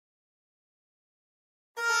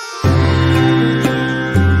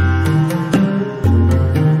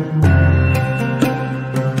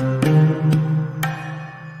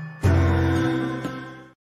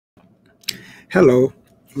Hello,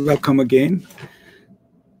 welcome again.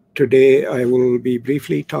 Today I will be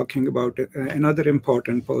briefly talking about another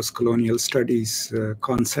important post-colonial studies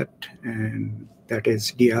concept, and that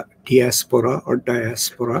is diaspora or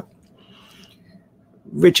diaspora,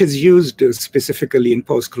 which is used specifically in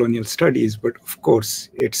post-colonial studies, but of course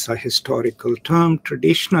it's a historical term.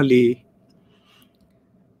 Traditionally,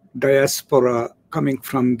 diaspora, coming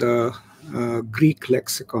from the Greek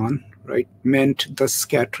lexicon, right, meant the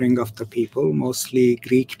scattering of the people. Mostly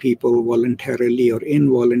Greek people voluntarily or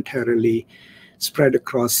involuntarily spread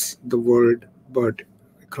across the world, but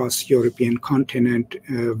across European continent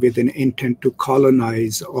with an intent to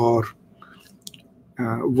colonize or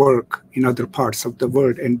work in other parts of the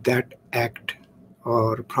world. And that act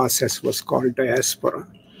or process was called diaspora.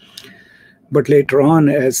 But later on,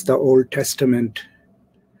 as the Old Testament,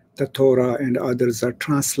 the Torah and others are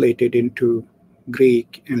translated into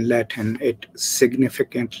Greek and Latin, it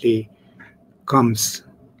significantly comes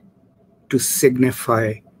to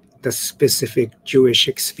signify the specific Jewish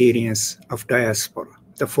experience of diaspora,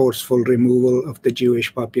 the forceful removal of the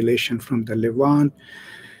Jewish population from the Levant,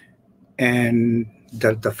 and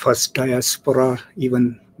the first diaspora,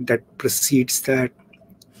 even that precedes that,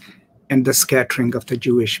 and the scattering of the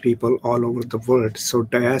Jewish people all over the world. So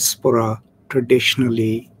diaspora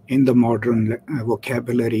traditionally in the modern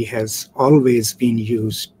vocabulary has always been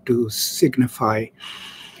used to signify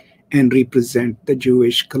and represent the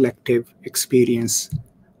Jewish collective experience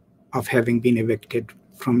of having been evicted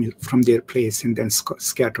from their place and then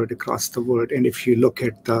scattered across the world. And if you look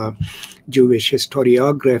at the Jewish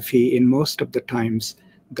historiography, in most of the times,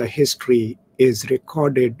 the history is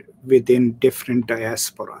recorded within different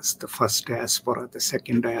diasporas, the first diaspora, the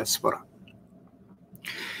second diaspora.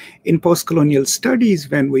 In postcolonial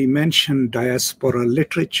studies, when we mention diaspora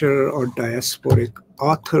literature or diasporic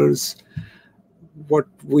authors, what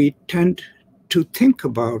we tend to think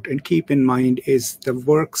about and keep in mind is the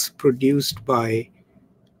works produced by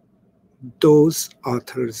those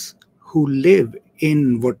authors who live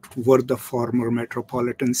in what were the former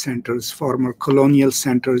metropolitan centers, former colonial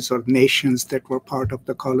centers or nations that were part of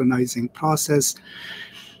the colonizing process,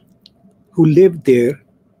 who lived there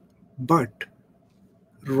but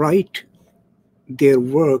write their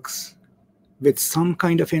works with some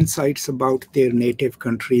kind of insights about their native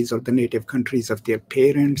countries or the native countries of their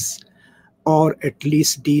parents, or at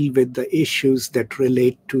least deal with the issues that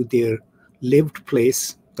relate to their lived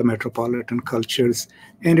place, the metropolitan cultures,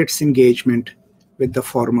 and its engagement with the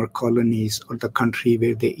former colonies or the country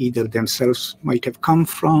where they either themselves might have come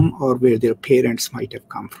from or where their parents might have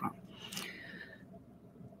come from.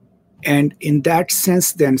 And in that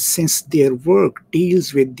sense, then, since their work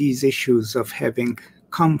deals with these issues of having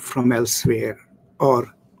come from elsewhere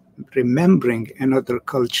or remembering another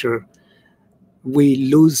culture, we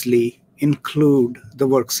loosely include the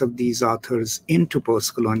works of these authors into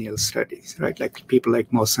postcolonial studies, right? Like people like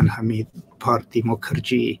Mohsen Hamid, Bharti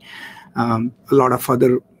Mukherjee, a lot of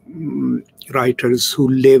other writers who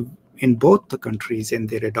live in both the countries, in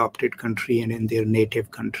their adopted country and in their native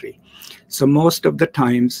country. So most of the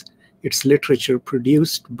times, it's literature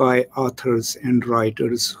produced by authors and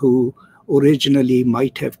writers who originally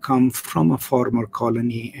might have come from a former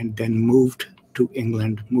colony and then moved to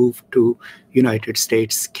England, moved to United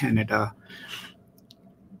States, Canada,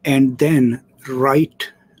 and then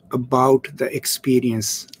write about the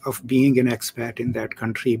experience of being an expat in that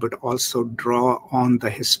country, but also draw on the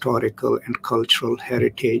historical and cultural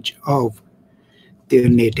heritage of their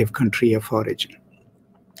native country of origin.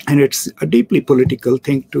 And it's a deeply political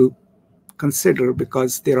thing to consider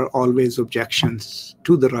because there are always objections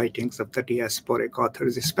to the writings of the diasporic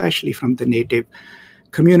authors, especially from the native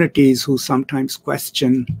communities who sometimes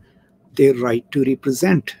question their right to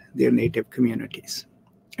represent their native communities.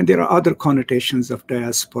 And there are other connotations of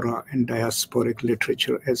diaspora and diasporic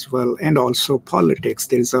literature as well, and also politics.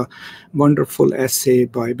 There's a wonderful essay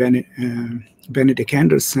by Benedict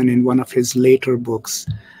Anderson in one of his later books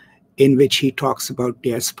in which he talks about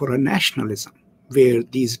diaspora nationalism, where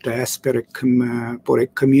these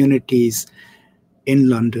diasporic communities in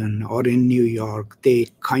London or in New York, they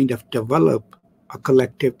kind of develop a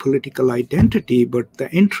collective political identity. But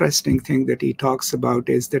the interesting thing that he talks about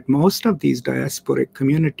is that most of these diasporic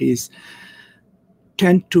communities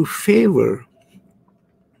tend to favor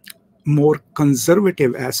more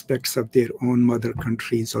conservative aspects of their own mother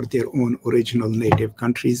countries or their own original native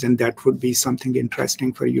countries, and that would be something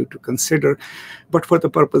interesting for you to consider. But for the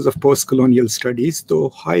purpose of post-colonial studies, though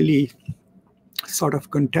highly sort of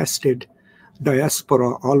contested,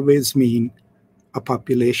 diaspora always mean a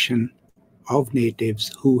population of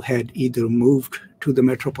natives who had either moved to the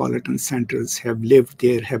metropolitan centers, have lived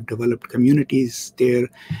there, have developed communities there,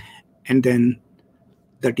 and then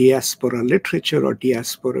the diaspora literature or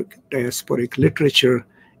diasporic literature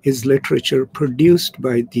is literature produced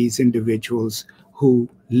by these individuals who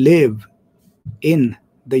live in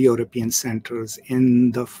the European centers,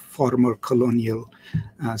 in the former colonial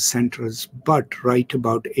centers, but write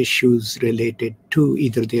about issues related to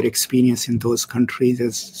either their experience in those countries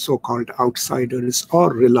as so-called outsiders,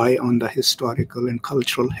 or rely on the historical and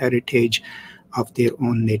cultural heritage of their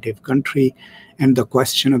own native country. And the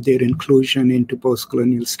question of their inclusion into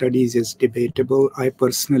postcolonial studies is debatable. I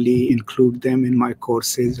personally include them in my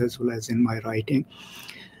courses as well as in my writing,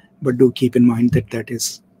 but do keep in mind that that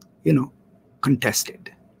is,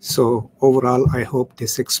 contested. So overall, I hope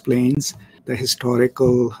this explains the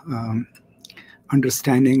historical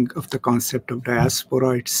understanding of the concept of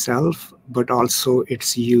diaspora itself, but also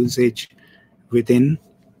its usage within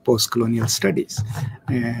postcolonial studies.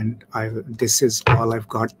 And this is all I've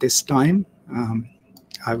got this time.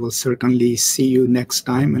 I will certainly see you next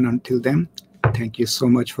time. And until then, thank you so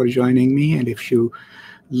much for joining me. And if you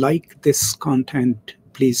like this content,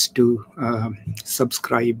 please do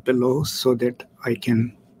subscribe below so that I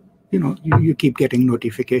can, you keep getting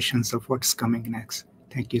notifications of what's coming next.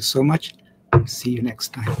 Thank you so much. See you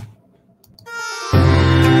next time.